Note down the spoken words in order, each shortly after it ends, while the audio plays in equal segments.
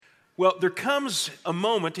Well, there comes a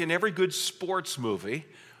moment in every good sports movie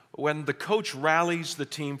when the coach rallies the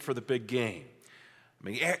team for the big game. I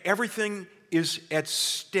mean, everything is at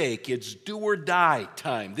stake. It's do or die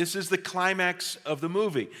time. This is the climax of the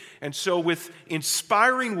movie. And so with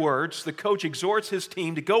inspiring words, the coach exhorts his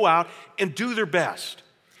team to go out and do their best.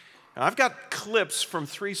 Now, I've got clips from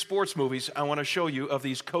 3 sports movies I want to show you of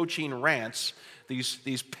these coaching rants,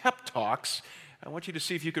 these pep talks. I want you to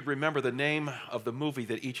see if you could remember the name of the movie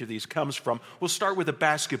that each of these comes from. We'll start with the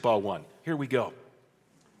basketball one. Here we go.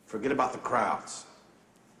 Forget about the crowds,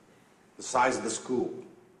 the size of the school,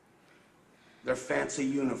 their fancy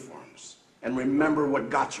uniforms, and remember what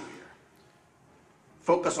got you here.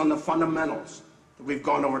 Focus on the fundamentals that we've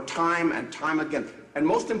gone over time and time again. And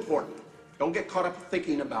most important, don't get caught up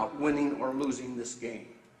thinking about winning or losing this game.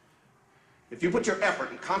 If you put your effort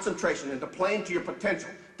and concentration into playing to your potential,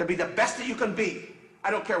 to be the best that you can be, I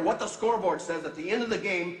don't care what the scoreboard says, at the end of the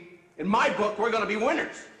game, in my book, we're going to be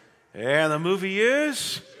winners. And the movie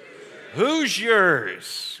is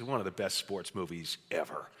Hoosiers, one of the best sports movies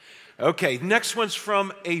ever. Okay, next one's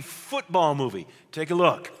from a football movie. Take a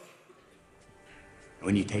look.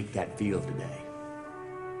 When you take that field today,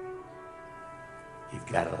 you've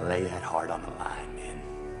got to lay that heart on the line,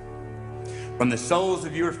 man. From the soles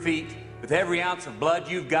of your feet, with every ounce of blood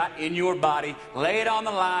you've got in your body, lay it on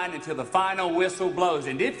the line until the final whistle blows.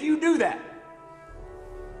 And if you do that,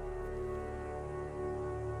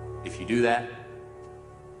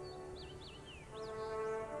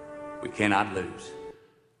 we cannot lose.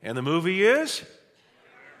 And the movie is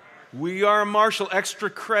We Are Marshall.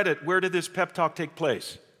 Extra credit. Where did this pep talk take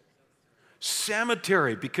place?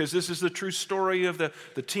 Cemetery, because this is the true story of the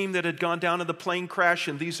team that had gone down in the plane crash,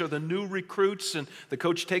 and these are the new recruits, and the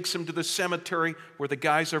coach takes them to the cemetery where the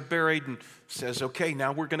guys are buried and says, okay,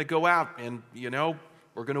 now we're going to go out and,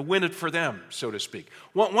 we're going to win it for them, so to speak.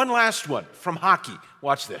 One last one from hockey.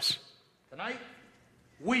 Watch this. Tonight,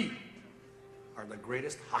 we are the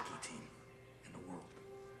greatest hockey team in the world.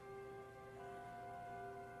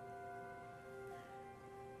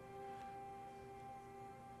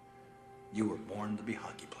 You were born to be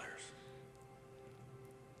hockey players.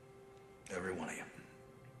 Every one of you.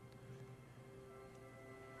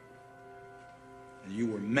 And you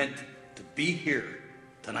were meant to be here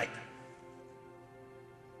tonight.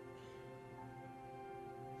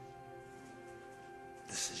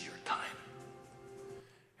 This is your time.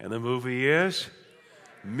 And the movie is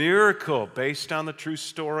Miracle, based on the true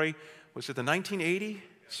story. Was it the 1980?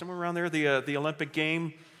 Somewhere around there, the Olympic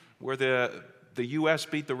game where the U.S.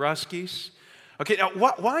 beat the Ruskies. Okay, now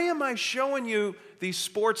why am I showing you these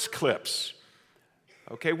sports clips?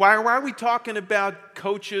 Okay, why are we talking about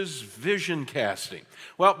coaches' vision casting?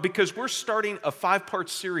 Well, because we're starting a 5-part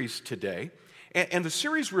series today, and the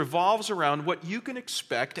series revolves around what you can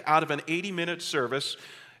expect out of an 80-minute service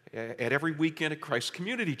at every weekend at Christ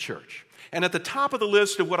Community Church. And at the top of the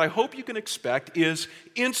list of what I hope you can expect is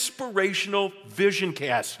inspirational vision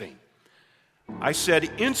casting. I said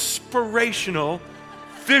inspirational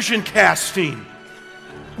vision casting.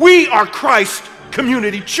 We are Christ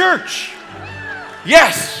Community Church.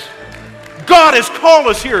 Yes, God has called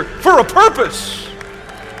us here for a purpose.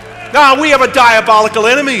 Now, we have a diabolical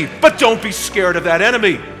enemy, but don't be scared of that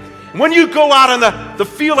enemy. When you go out on the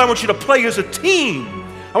field, I want you to play as a team.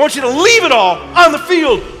 I want you to leave it all on the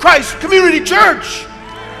field. Christ Community Church.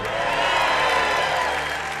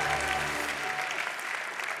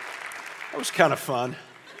 That was kind of fun.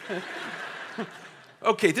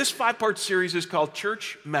 Okay, this 5-part series is called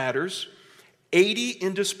Church Matters, 80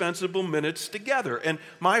 indispensable minutes together. And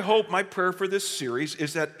my hope, my prayer for this series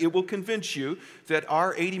is that it will convince you that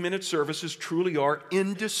our 80-minute services truly are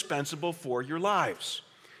indispensable for your lives.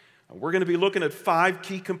 We're going to be looking at 5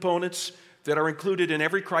 key components that are included in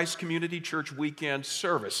every Christ Community Church weekend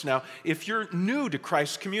service. Now, if you're new to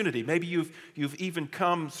Christ Community, maybe you've even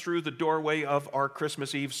come through the doorway of our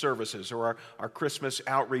Christmas Eve services or our Christmas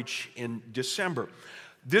outreach in December.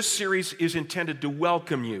 This series is intended to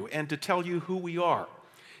welcome you and to tell you who we are.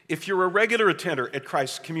 If you're a regular attender at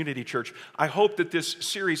Christ Community Church, I hope that this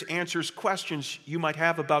series answers questions you might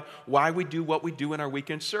have about why we do what we do in our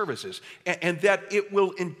weekend services, and that it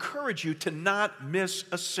will encourage you to not miss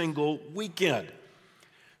a single weekend.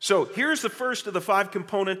 So here's the first of the 5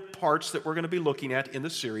 component parts that we're going to be looking at in the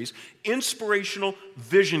series, inspirational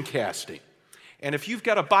vision casting. And if you've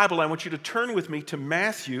got a Bible, I want you to turn with me to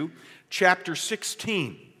Matthew chapter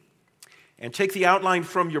 16. And take the outline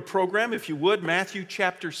from your program, if you would, Matthew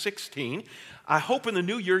chapter 16. I hope in the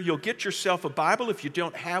new year you'll get yourself a Bible if you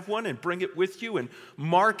don't have one and bring it with you and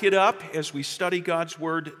mark it up as we study God's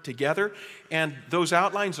Word together. And those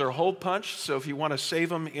outlines are hole punched, so if you want to save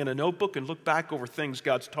them in a notebook and look back over things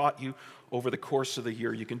God's taught you over the course of the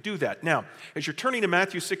year, you can do that. Now, as you're turning to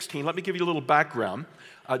Matthew 16, let me give you a little background.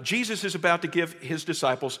 Jesus is about to give his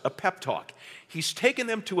disciples a pep talk. He's taken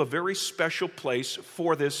them to a very special place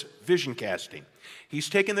for this vision casting. He's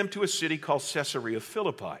taken them to a city called Caesarea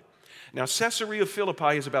Philippi. Now, Caesarea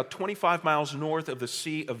Philippi is about 25 miles north of the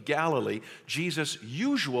Sea of Galilee, Jesus'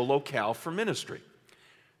 usual locale for ministry.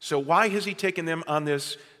 So why has he taken them on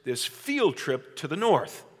this field trip to the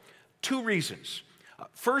north? Two reasons.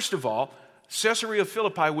 First of all, Caesarea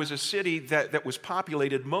Philippi was a city that was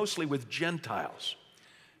populated mostly with Gentiles.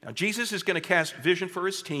 Now, Jesus is going to cast vision for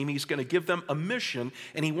his team. He's going to give them a mission,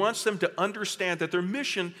 and he wants them to understand that their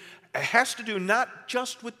mission has to do not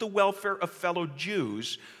just with the welfare of fellow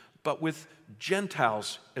Jews, but with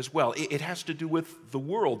Gentiles as well. It has to do with the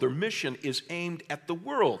world. Their mission is aimed at the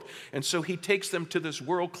world. And so he takes them to this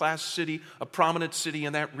world-class city, a prominent city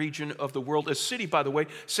in that region of the world. A city, by the way,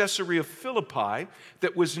 Caesarea Philippi,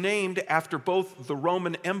 that was named after both the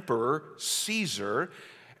Roman Emperor, Caesar,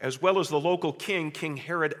 as well as the local king, King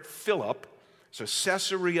Herod Philip. So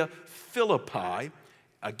Caesarea Philippi,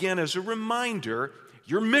 again, as a reminder,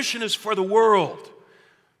 your mission is for the world.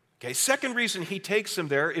 Okay, second reason he takes them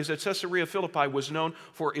there is that Caesarea Philippi was known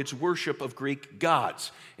for its worship of Greek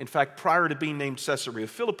gods. In fact, prior to being named Caesarea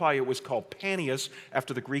Philippi, it was called Panias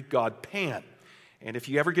after the Greek god Pan. And if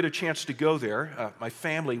you ever get a chance to go there, my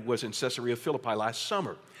family was in Caesarea Philippi last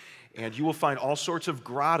summer. And you will find all sorts of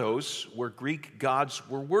grottos where Greek gods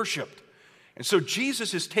were worshipped. And so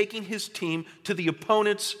Jesus is taking his team to the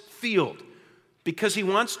opponent's field because he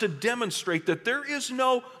wants to demonstrate that there is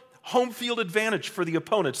no home field advantage for the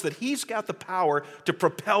opponents, that he's got the power to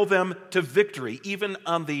propel them to victory, even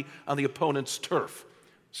on the opponent's turf.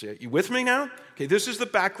 So, are you with me now? Okay, this is the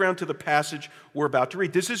background to the passage we're about to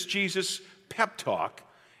read. This is Jesus' pep talk,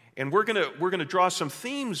 and we're gonna draw some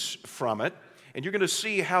themes from it. And you're going to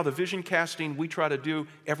see how the vision casting we try to do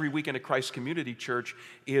every weekend at Christ Community Church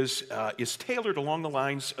is tailored along the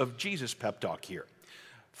lines of Jesus' pep talk here.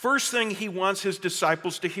 First thing he wants his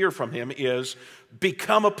disciples to hear from him is,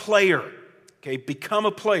 become a player. Okay, become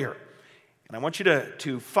a player. And I want you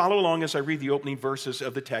to follow along as I read the opening verses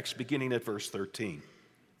of the text, beginning at verse 13.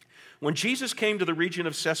 When Jesus came to the region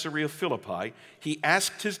of Caesarea Philippi, he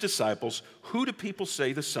asked his disciples, who do people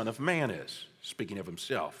say the Son of Man is? Speaking of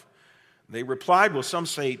himself. They replied, well, some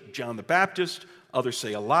say John the Baptist, others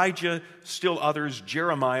say Elijah, still others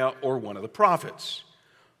Jeremiah or one of the prophets.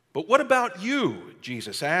 But what about you?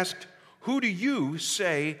 Jesus asked. Who do you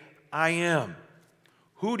say I am?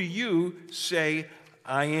 Who do you say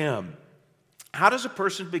I am? How does a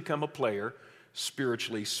person become a player,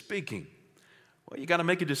 spiritually speaking? Well, you got to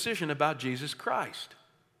make a decision about Jesus Christ.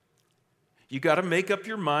 You got to make up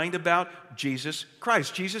your mind about Jesus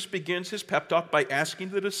Christ. Jesus begins his pep talk by asking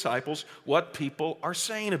the disciples what people are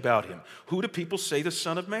saying about him. Who do people say the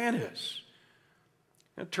Son of Man is?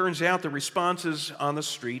 It turns out the responses on the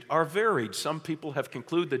street are varied. Some people have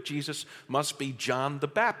concluded that Jesus must be John the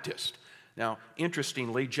Baptist. Now,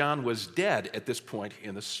 interestingly, John was dead at this point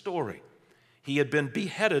in the story. He had been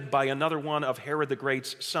beheaded by another one of Herod the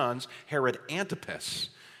Great's sons, Herod Antipas.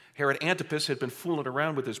 Herod Antipas had been fooling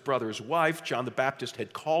around with his brother's wife. John the Baptist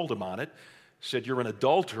had called him on it, said, you're an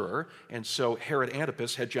adulterer. And so Herod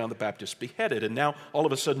Antipas had John the Baptist beheaded. And now all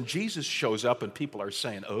of a sudden Jesus shows up and people are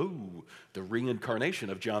saying, oh, the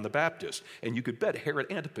reincarnation of John the Baptist. And you could bet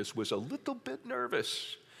Herod Antipas was a little bit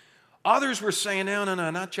nervous. Others were saying, no,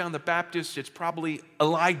 not John the Baptist. It's probably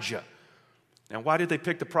Elijah. Now, why did they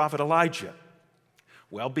pick the prophet Elijah?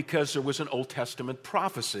 Well, because there was an Old Testament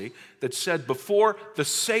prophecy that said before the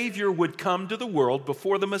Savior would come to the world,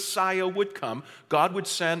 before the Messiah would come, God would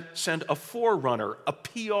send a forerunner, a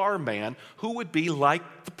PR man, who would be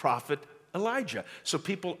like the prophet Elijah. So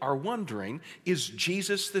people are wondering, is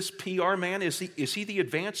Jesus this PR man? Is he the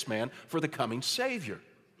advance man for the coming Savior?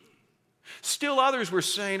 Still others were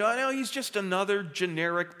saying, oh, no, he's just another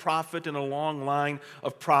generic prophet in a long line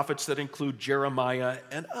of prophets that include Jeremiah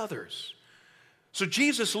and others. So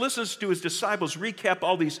Jesus listens to his disciples recap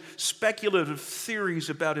all these speculative theories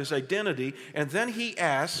about his identity, and then he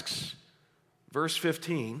asks, verse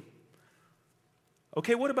 15,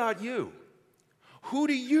 okay, what about you? Who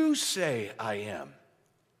do you say I am?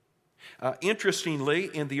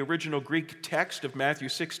 Interestingly, in the original Greek text of Matthew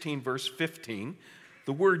 16, verse 15,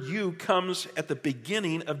 the word you comes at the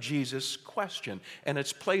beginning of Jesus' question, and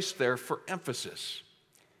it's placed there for emphasis.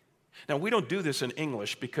 Now, we don't do this in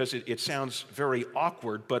English because it sounds very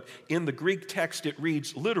awkward, but in the Greek text it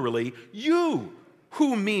reads literally, you,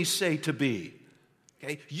 who me say to be.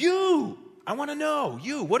 Okay, you, I want to know,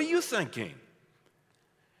 you, what are you thinking?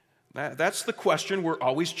 That's the question we're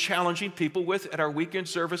always challenging people with at our weekend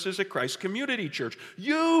services at Christ Community Church.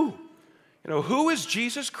 You know, who is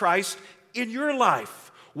Jesus Christ in your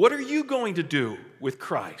life? What are you going to do with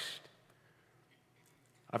Christ?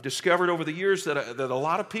 I've discovered over the years that a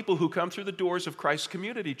lot of people who come through the doors of Christ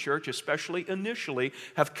Community Church, especially initially,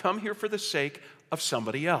 have come here for the sake of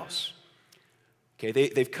somebody else. Okay,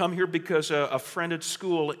 they've come here because a friend at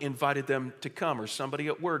school invited them to come, or somebody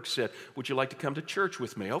at work said, would you like to come to church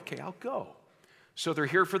with me? Okay, I'll go. So they're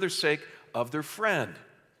here for the sake of their friend.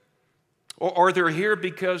 Or they're here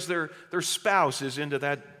because their spouse is into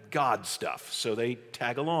that God stuff, so they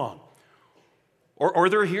tag along. Or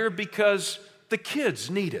they're here because the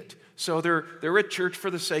kids need it. So they're at church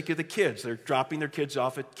for the sake of the kids. They're dropping their kids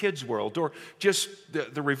off at Kids World. Or just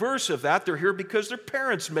the reverse of that, they're here because their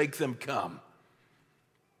parents make them come.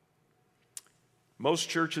 Most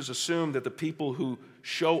churches assume that the people who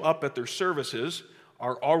show up at their services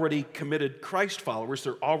are already committed Christ followers.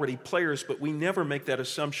 They're already players, but we never make that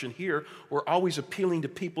assumption here. We're always appealing to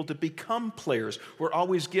people to become players. We're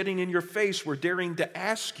always getting in your face. We're daring to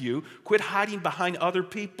ask you, quit hiding behind other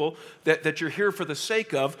people that you're here for the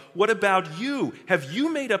sake of. What about you? Have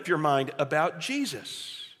you made up your mind about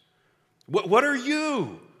Jesus? What are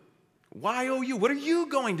you? Y-O-U. What are you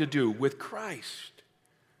going to do with Christ?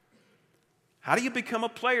 How do you become a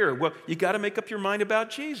player? Well, you got to make up your mind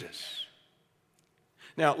about Jesus.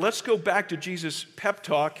 Now, let's go back to Jesus' pep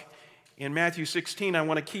talk in Matthew 16. I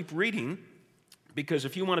want to keep reading because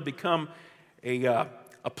if you want to become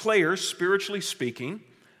a player, spiritually speaking,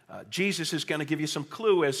 Jesus is going to give you some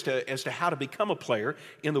clue as to how to become a player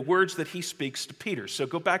in the words that he speaks to Peter. So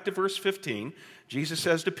go back to verse 15. Jesus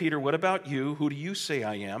says to Peter, what about you? Who do you say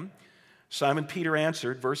I am? Simon Peter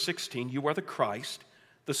answered, verse 16, you are the Christ,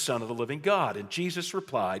 the Son of the living God. And Jesus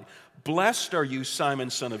replied, blessed are you, Simon,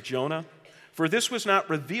 son of Jonah, for this was not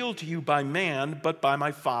revealed to you by man, but by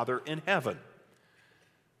my Father in heaven.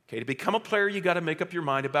 Okay, to become a player, you got to make up your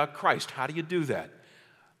mind about Christ. How do you do that?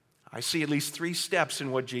 I see at least 3 steps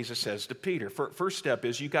in what Jesus says to Peter. First step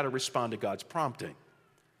is you got to respond to God's prompting.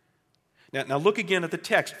 Now look again at the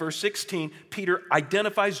text. Verse 16, Peter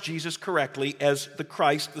identifies Jesus correctly as the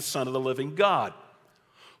Christ, the Son of the living God.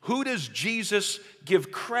 Who does Jesus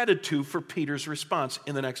give credit to for Peter's response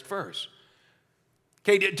in the next verse?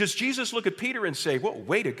 Okay, does Jesus look at Peter and say, well,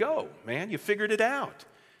 way to go, man, you figured it out.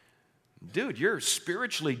 Dude, you're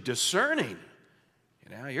spiritually discerning.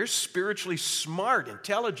 You know, you're spiritually smart,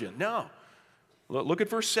 intelligent. No. Look at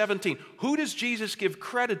verse 17. Who does Jesus give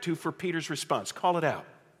credit to for Peter's response? Call it out.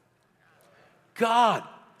 God.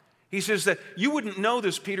 He says that you wouldn't know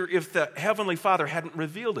this, Peter, if the Heavenly Father hadn't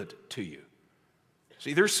revealed it to you.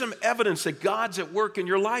 See, there's some evidence that God's at work in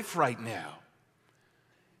your life right now.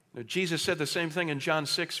 Now, Jesus said the same thing in John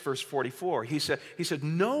 6, verse 44. He said,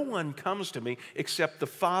 no one comes to me except the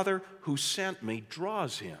Father who sent me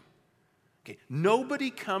draws him. Okay, nobody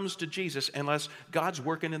comes to Jesus unless God's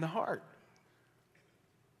working in the heart.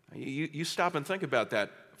 You stop and think about that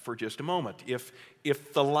for just a moment.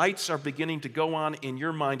 If the lights are beginning to go on in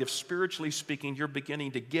your mind, if spiritually speaking you're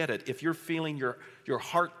beginning to get it, if you're feeling your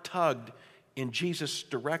heart tugged in Jesus'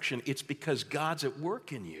 direction, it's because God's at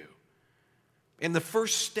work in you. And the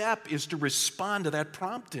first step is to respond to that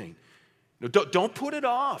prompting. Don't put it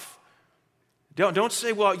off. Don't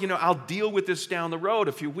say, well, I'll deal with this down the road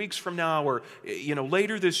a few weeks from now or,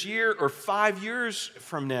 later this year or 5 years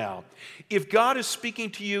from now. If God is speaking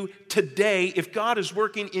to you today, if God is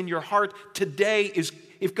working in your heart today,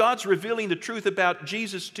 if God's revealing the truth about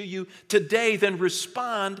Jesus to you today, then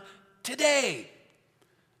respond today.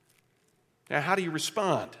 Now, how do you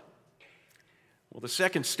respond? Well, the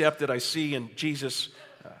second step that I see in Jesus'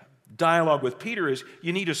 dialogue with Peter is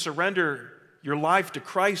you need to surrender your life to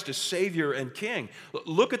Christ as Savior and King.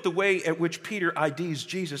 Look at the way at which Peter IDs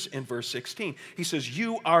Jesus in verse 16. He says,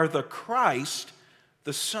 you are the Christ,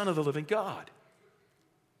 the Son of the living God.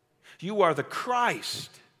 You are the Christ,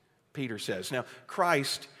 Peter says. Now,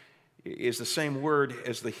 Christ is the same word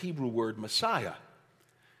as the Hebrew word Messiah.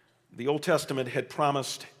 The Old Testament had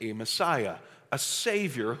promised a Messiah, a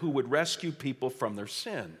Savior who would rescue people from their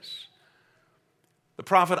sins. The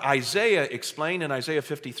prophet Isaiah explained in Isaiah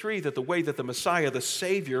 53 that the way that the Messiah, the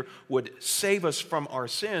Savior, would save us from our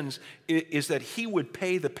sins is that he would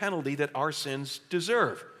pay the penalty that our sins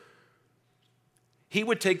deserve. He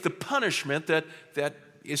would take the punishment that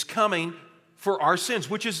is coming for our sins,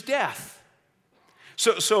 which is death.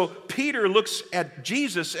 So Peter looks at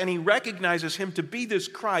Jesus and he recognizes him to be this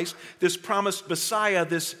Christ, this promised Messiah,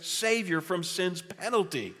 this Savior from sin's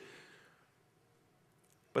penalty.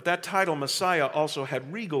 But that title, Messiah, also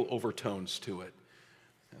had regal overtones to it.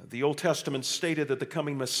 The Old Testament stated that the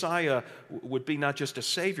coming Messiah would be not just a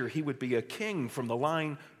Savior, he would be a king from the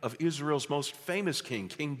line of Israel's most famous king,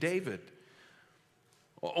 King David.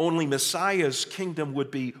 Only Messiah's kingdom would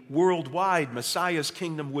be worldwide. Messiah's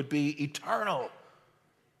kingdom would be eternal.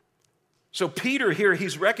 So Peter here,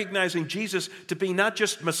 he's recognizing Jesus to be not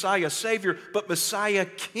just Messiah Savior, but Messiah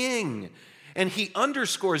King. And he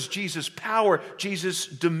underscores Jesus' power, Jesus'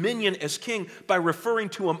 dominion as king by referring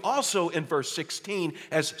to him also in verse 16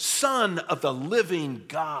 as Son of the living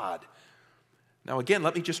God. Now again,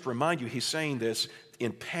 let me just remind you, he's saying this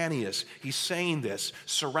in Panias. He's saying this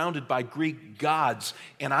surrounded by Greek gods.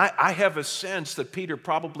 And I have a sense that Peter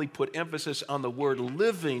probably put emphasis on the word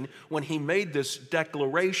living when he made this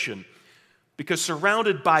declaration. Because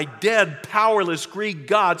surrounded by dead, powerless Greek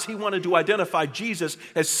gods, he wanted to identify Jesus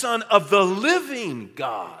as Son of the living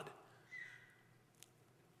God.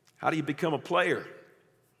 How do you become a player?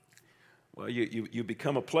 Well, you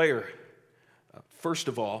become a player, first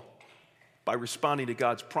of all, by responding to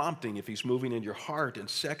God's prompting if he's moving in your heart. And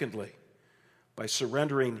secondly, by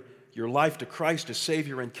surrendering your life to Christ as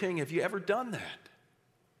Savior and King. Have you ever done that?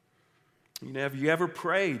 Have you ever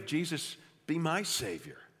prayed, Jesus, be my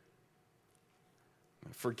Savior?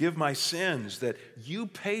 Forgive my sins that you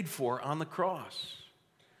paid for on the cross.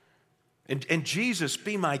 And Jesus,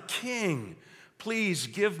 be my King. Please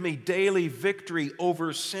give me daily victory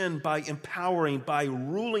over sin by empowering, by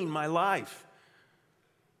ruling my life.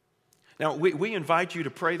 Now, we invite you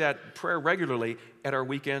to pray that prayer regularly at our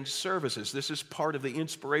weekend services. This is part of the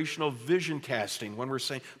inspirational vision casting when we're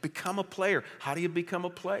saying, become a player. How do you become a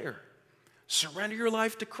player? Surrender your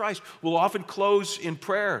life to Christ. We'll often close in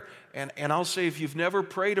prayer, and I'll say, if you've never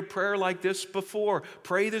prayed a prayer like this before,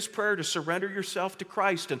 pray this prayer to surrender yourself to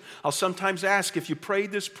Christ. And I'll sometimes ask, if you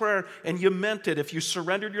prayed this prayer and you meant it, if you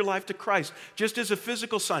surrendered your life to Christ, just as a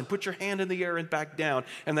physical sign, put your hand in the air and back down.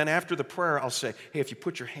 And then after the prayer, I'll say, hey, if you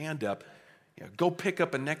put your hand up, go pick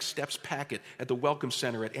up a Next Steps packet at the Welcome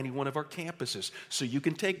Center at any one of our campuses so you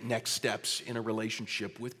can take next steps in a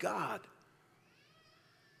relationship with God.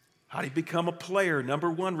 How do you become a player? Number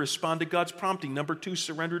one, respond to God's prompting. Number two,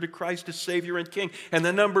 surrender to Christ as Savior and King. And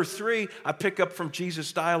then number three, I pick up from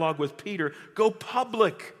Jesus' dialogue with Peter, go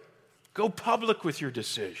public. Go public with your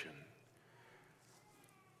decision.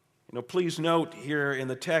 Please note here in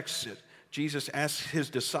the text that Jesus asks his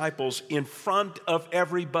disciples in front of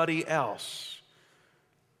everybody else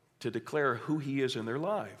to declare who he is in their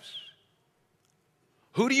lives.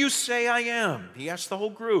 Who do you say I am? He asks the whole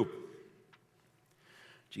group.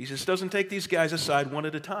 Jesus doesn't take these guys aside one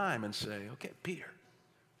at a time and say, okay, Peter,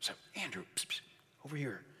 so Andrew, over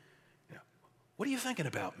here, what are you thinking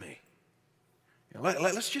about me?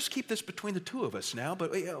 Let's just keep this between the two of us now,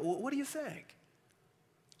 but what do you think?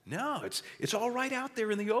 No, it's all right out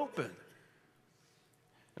there in the open.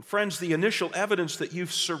 And friends, the initial evidence that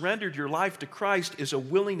you've surrendered your life to Christ is a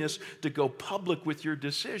willingness to go public with your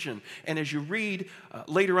decision. And as you read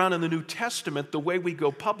later on in the New Testament, the way we go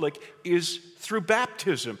public is through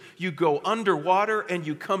baptism. You go underwater and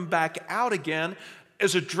you come back out again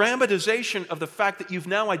as a dramatization of the fact that you've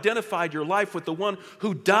now identified your life with the one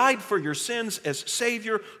who died for your sins as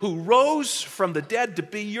Savior, who rose from the dead to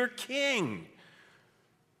be your King.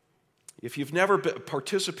 If you've never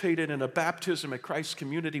participated in a baptism at Christ's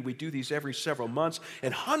Community, we do these every several months,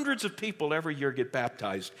 and hundreds of people every year get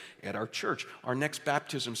baptized at our church. Our next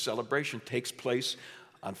baptism celebration takes place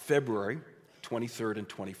on February 23rd and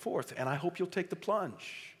 24th, and I hope you'll take the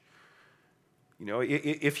plunge.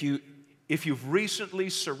 If you've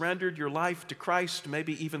recently surrendered your life to Christ,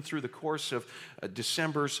 maybe even through the course of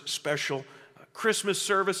December's special Christmas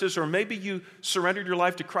services, or maybe you surrendered your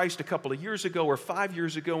life to Christ a couple of years ago or 5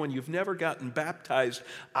 years ago and you've never gotten baptized,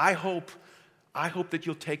 I hope that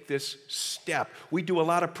you'll take this step. We do a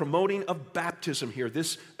lot of promoting of baptism here.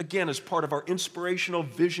 This, again, is part of our inspirational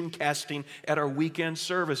vision casting at our weekend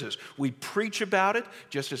services. We preach about it,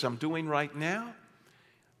 just as I'm doing right now.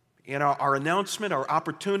 In our announcement, our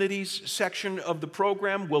opportunities section of the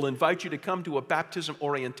program, we'll invite you to come to a baptism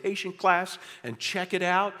orientation class and check it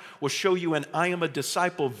out. We'll show you an I Am a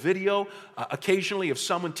Disciple video, occasionally of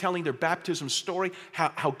someone telling their baptism story,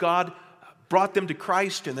 how God brought them to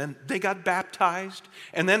Christ and then they got baptized.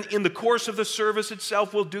 And then in the course of the service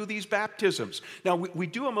itself, we'll do these baptisms. Now, we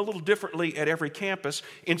do them a little differently at every campus.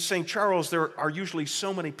 In St. Charles, there are usually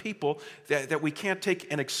so many people that we can't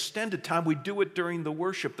take an extended time. We do it during the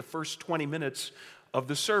worship, the first 20 minutes of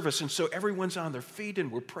the service. And so everyone's on their feet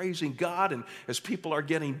and we're praising God. And as people are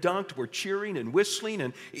getting dunked, we're cheering and whistling.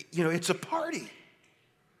 And, it's a party.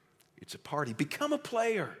 It's a party. Become a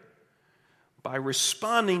player by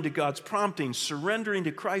responding to God's prompting, surrendering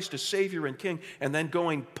to Christ as Savior and King, and then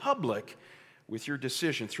going public with your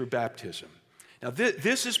decision through baptism. Now,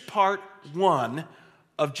 this is part 1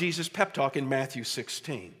 of Jesus' pep talk in Matthew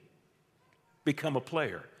 16. Become a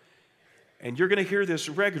player. And you're going to hear this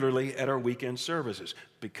regularly at our weekend services.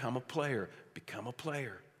 Become a player. Become a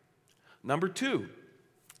player. Number 2,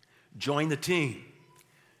 join the team.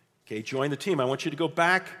 Okay, join the team. I want you to go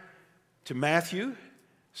back to Matthew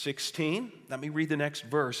 16. Let me read the next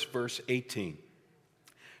verse, verse 18.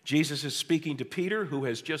 Jesus is speaking to Peter, who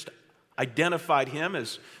has just identified him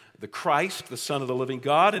as the Christ, the Son of the living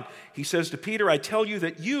God. And he says to Peter, I tell you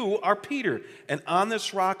that you are Peter, and on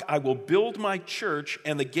this rock I will build my church,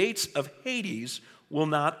 and the gates of Hades will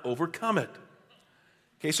not overcome it.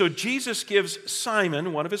 Okay, so Jesus gives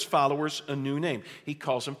Simon, one of his followers, a new name. He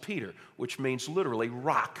calls him Peter, which means literally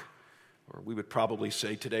rock, or we would probably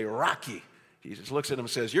say today, rocky. Jesus looks at him and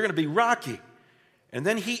says, you're going to be rocky. And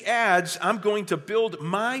then he adds, I'm going to build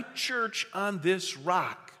my church on this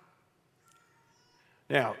rock.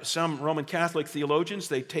 Now, some Roman Catholic theologians,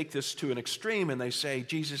 they take this to an extreme and they say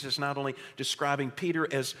Jesus is not only describing Peter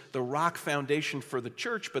as the rock foundation for the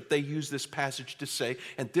church, but they use this passage to say,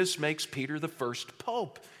 and this makes Peter the first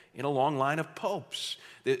pope in a long line of popes.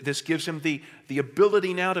 This gives him the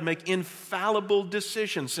ability now to make infallible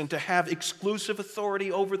decisions and to have exclusive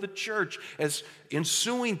authority over the church, as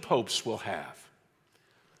ensuing popes will have.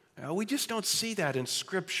 Now, we just don't see that in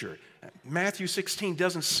Scripture. Matthew 16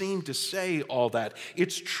 doesn't seem to say all that.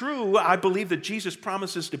 It's true, I believe, that Jesus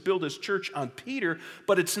promises to build his church on Peter,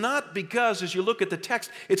 but it's not because, as you look at the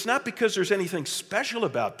text, it's not because there's anything special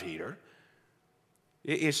about Peter.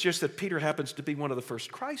 It's just that Peter happens to be one of the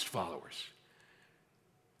first Christ followers.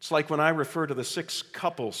 It's like when I refer to the 6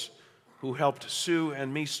 couples who helped Sue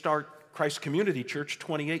and me start Christ Community Church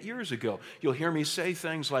 28 years ago. You'll hear me say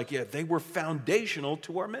things like, yeah, they were foundational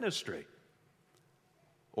to our ministry.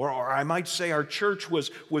 Or I might say our church was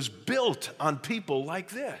built on people like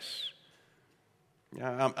this.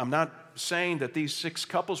 I'm not saying that these 6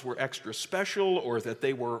 couples were extra special or that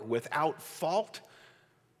they were without fault.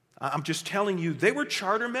 I'm just telling you they were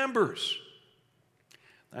charter members.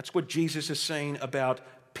 That's what Jesus is saying about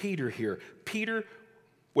Peter here. Peter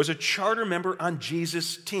was a charter member on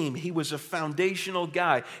Jesus' team. He was a foundational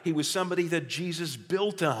guy. He was somebody that Jesus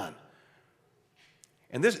built on.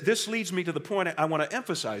 And this leads me to the point I want to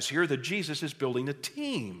emphasize here, that Jesus is building a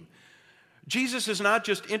team. Jesus is not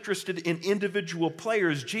just interested in individual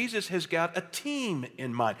players. Jesus has got a team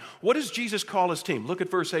in mind. What does Jesus call his team? Look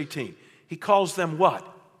at verse 18. He calls them what?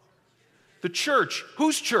 The church.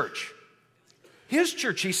 Whose church? His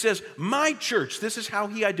church. He says, my church. This is how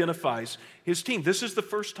he identifies his team. This is the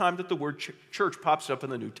first time that the word church pops up in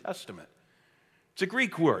the New Testament. It's a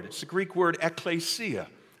Greek word. It's the Greek word ekklesia.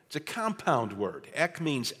 It's a compound word. Ek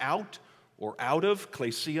means out or out of.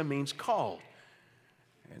 Klesia means called.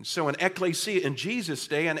 And so an ecclesia in Jesus'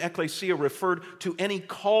 day, an ecclesia referred to any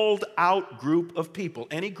called out group of people,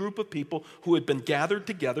 any group of people who had been gathered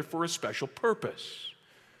together for a special purpose.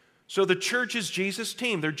 So the church is Jesus'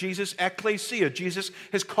 team. They're Jesus' ecclesia. Jesus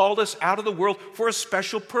has called us out of the world for a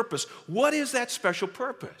special purpose. What is that special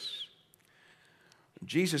purpose?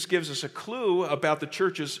 Jesus gives us a clue about the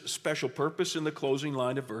church's special purpose in the closing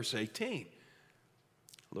line of verse 18.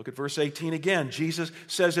 Look at verse 18 again. Jesus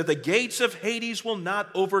says that the gates of Hades will not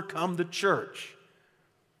overcome the church.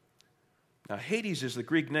 Now, Hades is the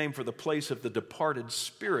Greek name for the place of the departed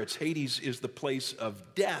spirits. Hades is the place of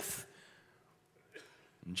death.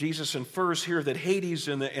 Jesus infers here that Hades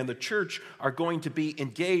and the church are going to be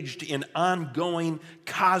engaged in ongoing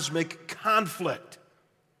cosmic conflict.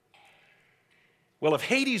 Well, if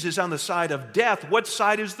Hades is on the side of death, what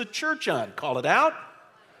side is the church on? Call it out.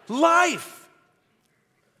 Life.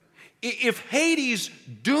 If Hades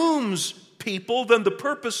dooms people, then the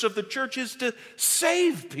purpose of the church is to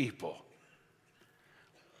save people.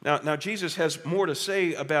 Now, Jesus has more to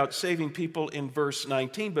say about saving people in verse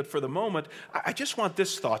 19, but for the moment, I just want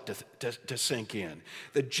this thought to sink in,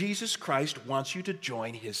 that Jesus Christ wants you to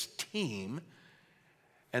join his team,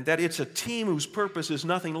 and that it's a team whose purpose is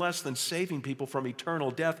nothing less than saving people from eternal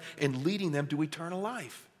death and leading them to eternal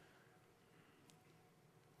life.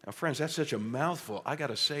 Now, friends, that's such a mouthful. I got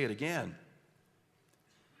to say it again.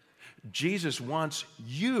 Jesus wants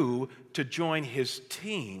you to join his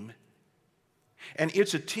team, and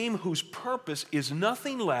it's a team whose purpose is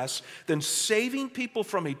nothing less than saving people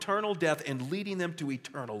from eternal death and leading them to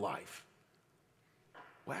eternal life.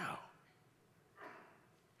 Wow.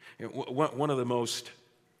 One of the most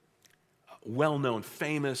well-known,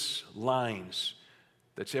 famous lines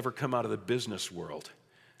that's ever come out of the business world.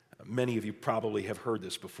 Many of you probably have heard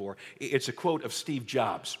this before. It's a quote of Steve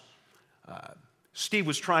Jobs. Steve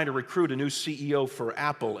was trying to recruit a new CEO for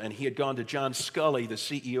Apple, and he had gone to John Scully, the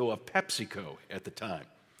CEO of PepsiCo at the time.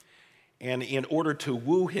 And in order to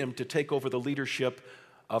woo him to take over the leadership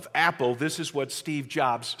of Apple, this is what Steve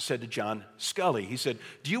Jobs said to John Scully. He said,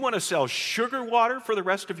 "Do you want to sell sugar water for the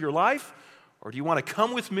rest of your life, or do you want to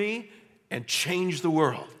come with me and change the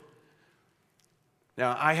world?"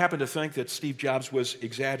 Now, I happen to think that Steve Jobs was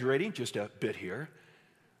exaggerating just a bit here.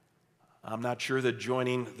 I'm not sure that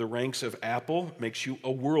joining the ranks of Apple makes you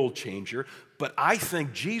a world changer, but I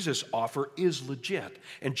think Jesus' offer is legit.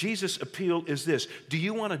 And Jesus' appeal is this: do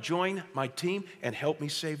you want to join my team and help me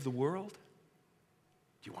save the world?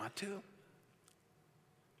 Do you want to?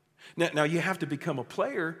 Now you have to become a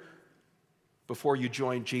player before you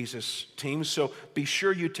join Jesus' team, so be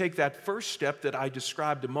sure you take that first step that I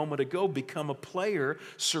described a moment ago. Become a player,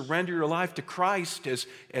 surrender your life to Christ as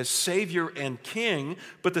Savior and King.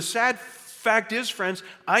 But the sad fact is, friends,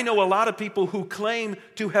 I know a lot of people who claim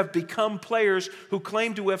to have become players, who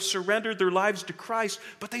claim to have surrendered their lives to Christ,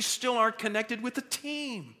 but they still aren't connected with the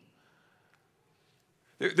team.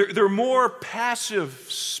 They're more passive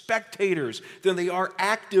spectators than they are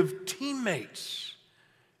active teammates.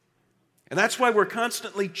 And that's why we're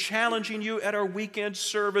constantly challenging you at our weekend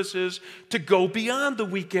services to go beyond the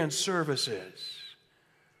weekend services.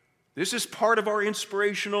 This is part of our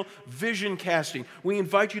inspirational vision casting. We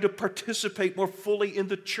invite you to participate more fully in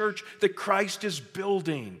the church that Christ is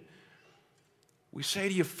building. We say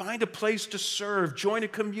to you, find a place to serve, join a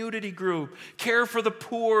community group, care for the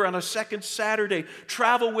poor on a second Saturday,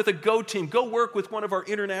 travel with a Go team, go work with one of our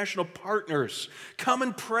international partners, come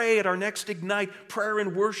and pray at our next Ignite prayer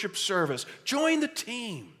and worship service. Join the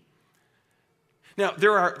team. Now,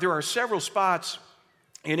 there are several spots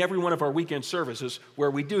in every one of our weekend services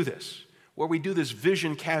where we do this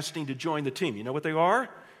vision casting to join the team. You know what they are?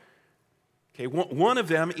 Okay, one of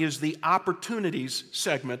them is the opportunities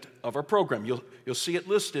segment of our program. You'll see it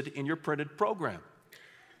listed in your printed program.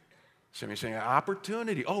 Somebody's saying,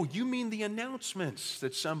 opportunity. Oh, you mean the announcements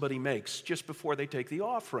that somebody makes just before they take the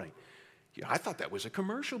offering. Yeah, I thought that was a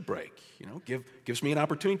commercial break. Gives me an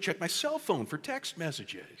opportunity to check my cell phone for text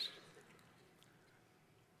messages.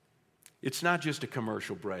 It's not just a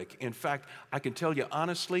commercial break. In fact, I can tell you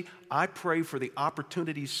honestly, I pray for the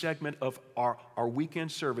opportunity segment of our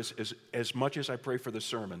weekend service as much as I pray for the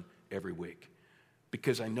sermon every week,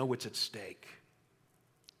 because I know it's at stake.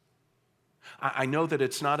 I know that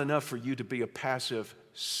it's not enough for you to be a passive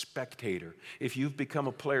spectator. If you've become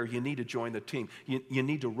a player, you need to join the team. You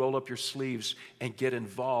need to roll up your sleeves and get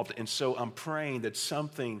involved. And so I'm praying that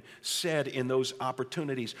something said in those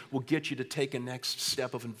opportunities will get you to take a next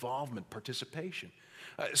step of involvement, participation.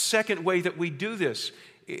 Second way that we do this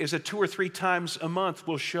is that 2 or 3 times a month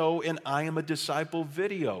we'll show an I Am a Disciple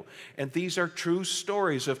video. And these are true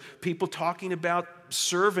stories of people talking about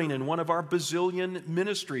serving in one of our bazillion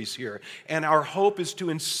ministries here. And our hope is to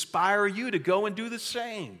inspire you to go and do the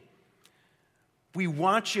same. We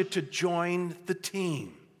want you to join the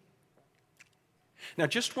team. Now,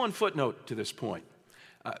 just one footnote to this point.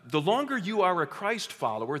 The longer you are a Christ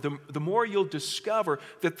follower, the more you'll discover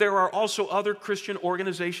that there are also other Christian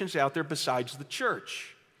organizations out there besides the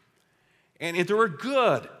church. And there are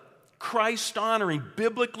good, Christ-honoring,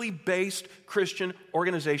 biblically based Christian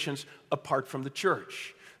organizations apart from the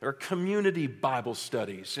church. There are community Bible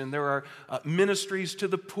studies, and there are ministries to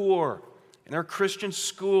the poor, and there are Christian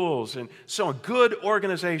schools, and so on. Good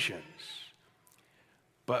organizations.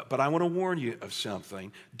 But I want to warn you of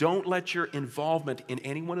something. Don't let your involvement in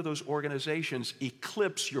any one of those organizations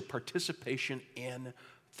eclipse your participation in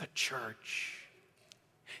the church.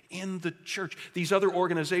 In the church. These other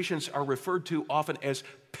organizations are referred to often as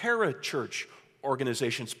para-church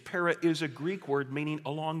organizations. Para is a Greek word meaning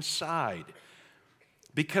alongside,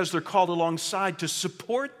 because they're called alongside to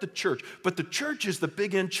support the church. But the church is the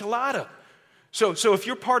big enchilada. So if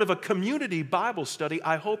you're part of a community Bible study,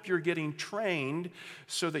 I hope you're getting trained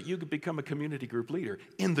so that you can become a community group leader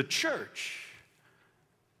in the church.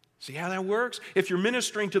 See how that works? If you're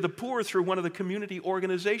ministering to the poor through one of the community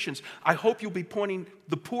organizations, I hope you'll be pointing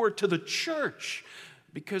the poor to the church,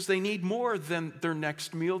 because they need more than their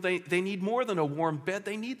next meal. They need more than a warm bed.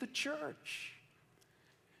 They need the church.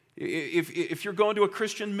 If you're going to a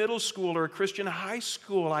Christian middle school or a Christian high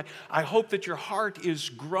school, I hope that your heart is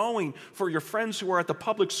growing for your friends who are at the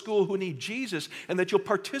public school who need Jesus, and that you'll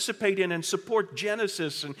participate in and support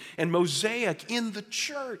Genesis and Mosaic in the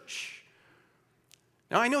church.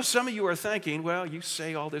 Now, I know some of you are thinking, well, you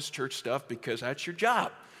say all this church stuff because that's your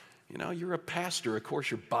job. You're a pastor. Of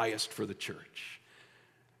course, you're biased for the church.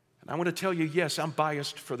 And I want to tell you, yes, I'm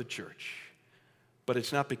biased for the church. But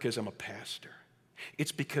it's not because I'm a pastor.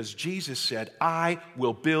 It's because Jesus said, I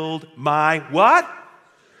will build my what?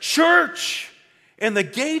 Church. And the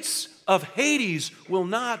gates of Hades will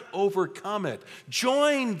not overcome it.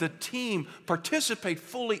 Join the team. Participate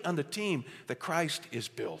fully on the team that Christ is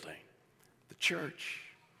building. The church.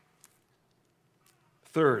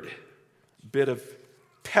 Third bit of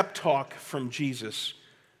pep talk from Jesus.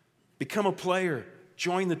 Become a player.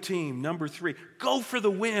 Join the team. Number 3, go for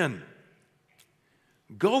the win.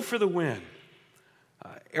 Go for the win.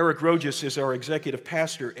 Eric Rojas is our executive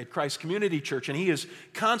pastor at Christ Community Church, and he is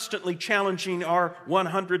constantly challenging our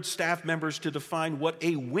 100 staff members to define what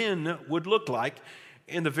a win would look like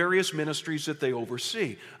in the various ministries that they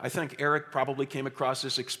oversee. I think Eric probably came across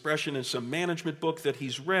this expression in some management book that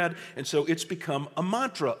he's read, and so it's become a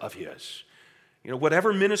mantra of his.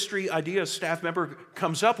 Whatever ministry idea a staff member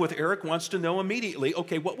comes up with, Eric wants to know immediately,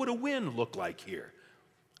 okay, what would a win look like here?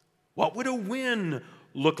 What would a win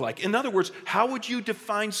look like? In other words, how would you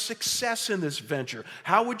define success in this venture?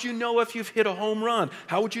 How would you know if you've hit a home run?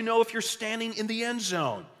 How would you know if you're standing in the end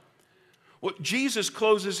zone? Well, Jesus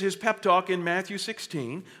closes his pep talk in Matthew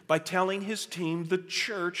 16 by telling his team, the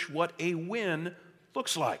church, what a win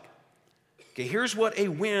looks like. Okay, here's what a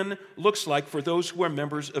win looks like for those who are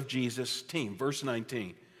members of Jesus' team. Verse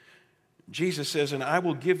 19. Jesus says, and I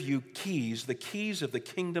will give you keys, the keys of the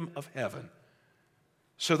kingdom of heaven,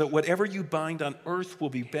 so that whatever you bind on earth will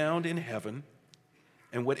be bound in heaven,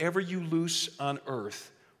 and whatever you loose on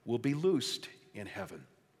earth will be loosed in heaven.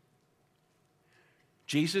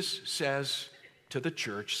 Jesus says to the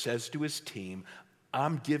church, says to his team,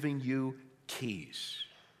 I'm giving you keys.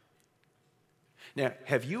 Now,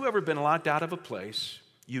 have you ever been locked out of a place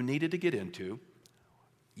you needed to get into?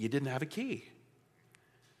 You didn't have a key.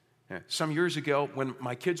 Some years ago, when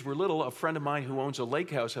my kids were little, a friend of mine who owns a lake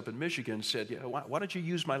house up in Michigan said, why don't you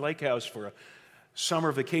use my lake house for a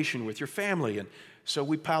summer vacation with your family? And so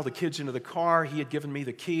we piled the kids into the car. He had given me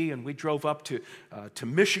the key, and we drove up to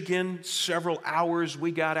Michigan. Several hours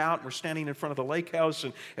we got out, and we're standing in front of the lake house.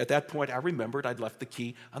 And at that point, I remembered I'd left the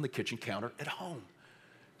key on the kitchen counter at home.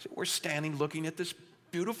 So we're standing looking at this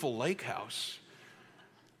beautiful lake house.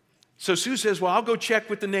 So Sue says, well, I'll go check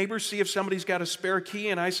with the neighbors, see if somebody's got a spare key.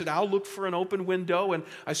 And I said, I'll look for an open window. And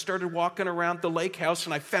I started walking around the lake house,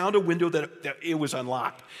 and I found a window that it was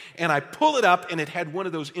unlocked. And I pull it up, and it had one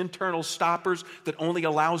of those internal stoppers that only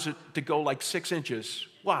allows it to go like 6 inches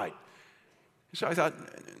wide. So I thought,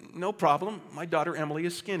 no problem. My daughter Emily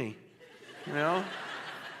is skinny,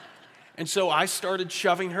 And so I started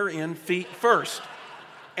shoving her in feet first.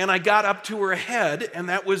 And I got up to her head, and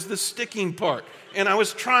that was the sticking part. And I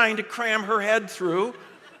was trying to cram her head through.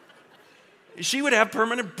 She would have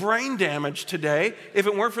permanent brain damage today if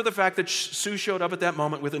it weren't for the fact that Sue showed up at that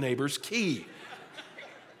moment with a neighbor's key.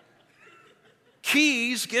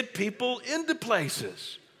 Keys get people into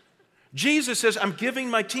places. Jesus says, I'm giving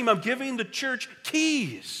my team, I'm giving the church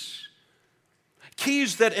keys.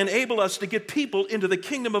 Keys that enable us to get people into the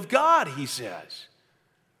kingdom of God, he says.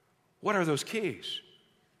 What are those keys?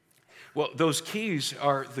 Well, those keys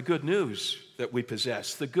are the good news that we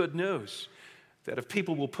possess, the good news that if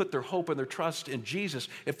people will put their hope and their trust in Jesus,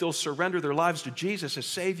 if they'll surrender their lives to Jesus as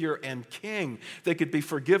Savior and King, they could be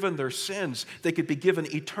forgiven their sins. They could be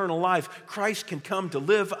given eternal life. Christ can come to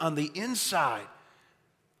live on the inside.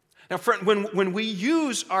 Now, friend, when we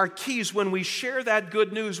use our keys, when we share that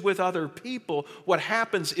good news with other people, what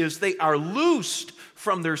happens is they are loosed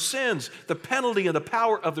from their sins, the penalty and the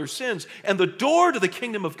power of their sins, and the door to the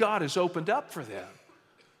kingdom of God is opened up for them.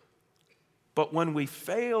 But when we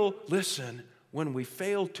fail, listen, when we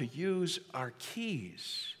fail to use our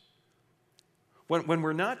keys, when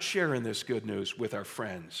we're not sharing this good news with our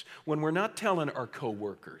friends, when we're not telling our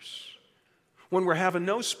coworkers, when we're having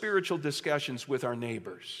no spiritual discussions with our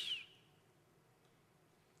neighbors,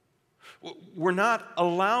 we're not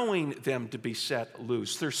allowing them to be set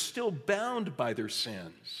loose. They're still bound by their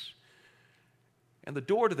sins. And the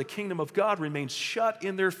door to the kingdom of God remains shut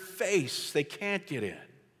in their face. They can't get in.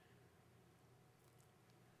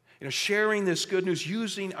 Sharing this good news,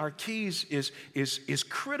 using our keys is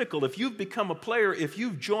critical. If you've become a player, if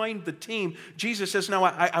you've joined the team, Jesus says, now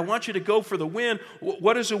I want you to go for the win.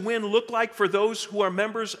 What does a win look like for those who are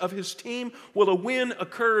members of his team? Well, a win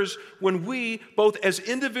occurs when we, both as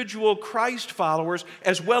individual Christ followers,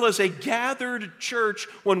 as well as a gathered church,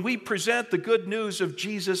 when we present the good news of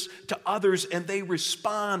Jesus to others and they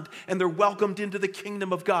respond and they're welcomed into the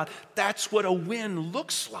kingdom of God. That's what a win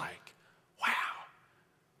looks like. Wow.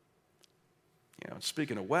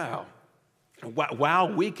 Speaking of wow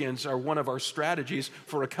weekends are one of our strategies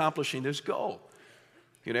for accomplishing this goal.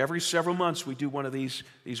 Every several months we do one of these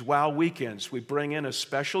wow weekends. We bring in a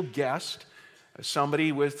special guest,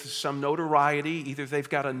 somebody with some notoriety. Either they've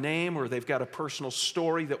got a name or they've got a personal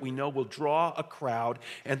story that we know will draw a crowd.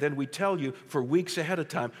 And then we tell you for weeks ahead of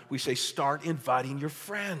time, we say, start inviting your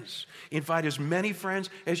friends. Invite as many friends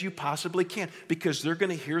as you possibly can, because they're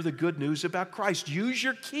going to hear the good news about Christ. Use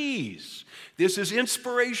your keys. This is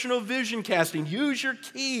inspirational vision casting. Use your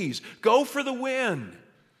keys. Go for the win.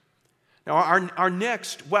 Now, our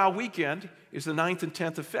next wow weekend is the 9th and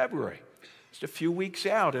 10th of February. Just a few weeks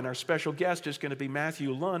out, and our special guest is going to be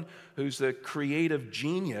Matthew Lund, who's the creative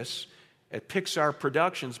genius at Pixar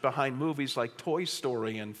Productions behind movies like Toy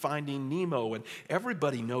Story and Finding Nemo, and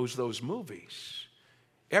everybody knows those movies.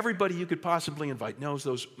 Everybody you could possibly invite knows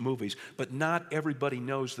those movies, but not everybody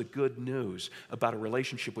knows the good news about a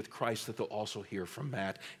relationship with Christ that they'll also hear from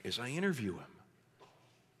Matt as I interview him.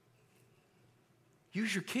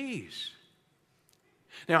 Use your keys.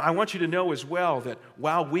 Now, I want you to know as well that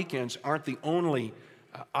wow weekends aren't the only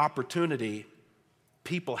opportunity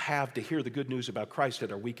people have to hear the good news about Christ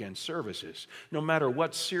at our weekend services. No matter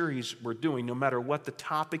what series we're doing, no matter what the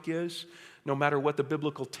topic is, no matter what the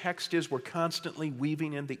biblical text is, we're constantly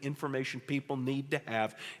weaving in the information people need to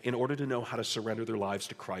have in order to know how to surrender their lives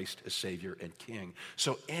to Christ as Savior and King.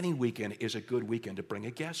 So any weekend is a good weekend to bring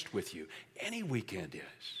a guest with you. Any weekend is.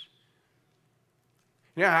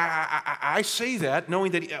 Yeah, I say that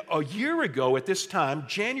knowing that a year ago at this time,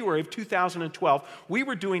 January of 2012, we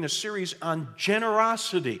were doing a series on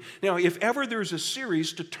generosity. Now, if ever there's a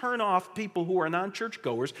series to turn off people who are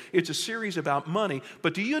non-churchgoers, it's a series about money.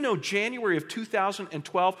 But do you know January of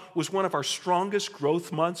 2012 was one of our strongest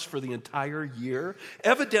growth months for the entire year?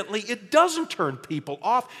 Evidently, it doesn't turn people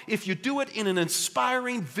off if you do it in an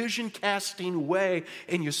inspiring, vision-casting way,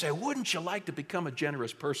 and you say, wouldn't you like to become a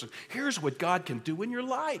generous person? Here's what God can do in your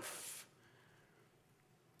life.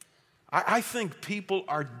 I think people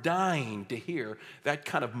are dying to hear that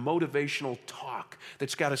kind of motivational talk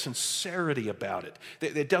that's got a sincerity about it.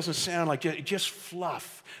 That doesn't sound like just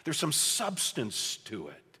fluff. There's some substance to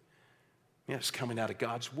it. It's coming out of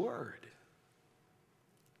God's Word.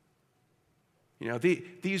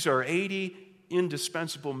 These are 80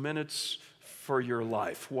 indispensable minutes for your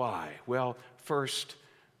life. Why? Well, first,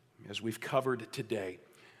 as we've covered today,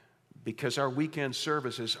 because our weekend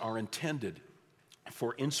services are intended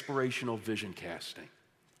for inspirational vision casting.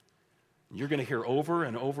 You're going to hear over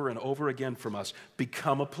and over and over again from us,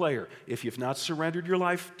 become a player. If you've not surrendered your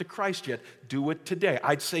life to Christ yet, do it today.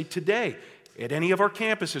 I'd say today, at any of our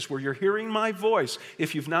campuses where you're hearing my voice,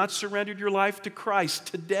 if you've not surrendered your life to Christ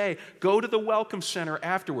today, go to the Welcome Center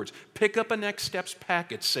afterwards. Pick up a Next Steps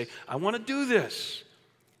packet. Say, I want to do this.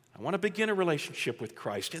 I want to begin a relationship with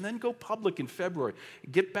Christ, and then go public in February.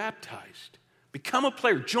 Get baptized. Become a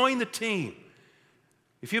player. Join the team.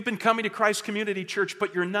 If you've been coming to Christ Community Church,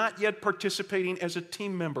 but you're not yet participating as a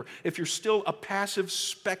team member, if you're still a passive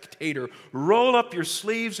spectator, roll up your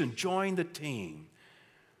sleeves and join the team.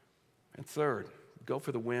 And third, go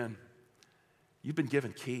for the win. You've been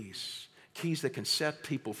given keys. Keys that can set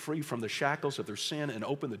people free from the shackles of their sin and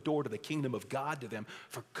open the door to the kingdom of God to them.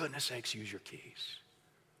 For goodness sakes, use your keys.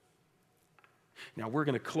 Now, we're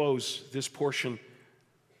going to close this portion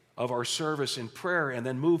of our service in prayer and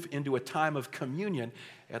then move into a time of communion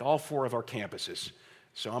at all 4 of our campuses.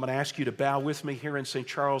 So I'm going to ask you to bow with me here in St.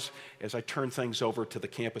 Charles as I turn things over to the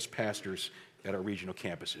campus pastors at our regional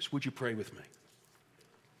campuses. Would you pray with me?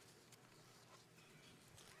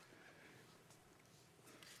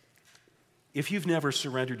 If you've never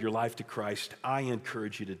surrendered your life to Christ, I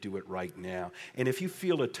encourage you to do it right now. And if you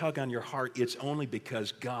feel a tug on your heart, it's only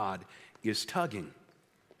because God is tugging.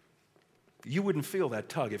 You wouldn't feel that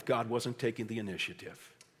tug if God wasn't taking the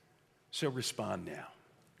initiative. So respond now.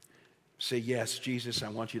 Say, yes, Jesus, I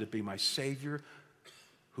want you to be my Savior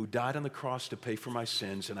who died on the cross to pay for my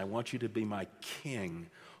sins, and I want you to be my King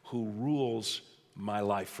who rules my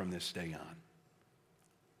life from this day on.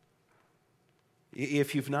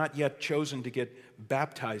 If you've not yet chosen to get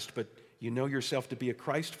baptized, but you know yourself to be a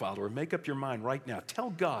Christ follower, make up your mind right now. Tell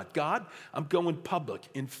God, God, I'm going public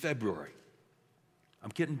in February.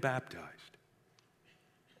 I'm getting baptized.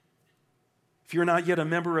 If you're not yet a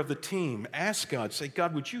member of the team, ask God, say,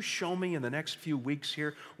 God, would you show me in the next few weeks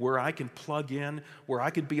here where I can plug in, where I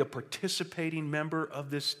could be a participating member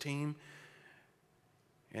of this team?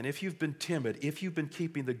 And if you've been timid, if you've been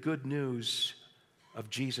keeping the good news of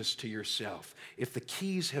Jesus to yourself, if the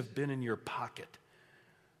keys have been in your pocket,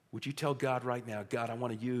 would you tell God right now, God, I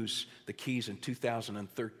want to use the keys in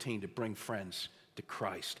 2013 to bring friends to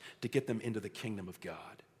Christ, to get them into the kingdom of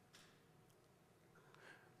God.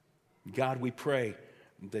 God, we pray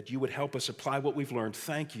that you would help us apply what we've learned.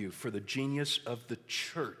 Thank you for the genius of the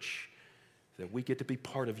church, that we get to be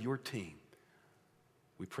part of your team.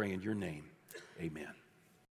 We pray in your name. Amen.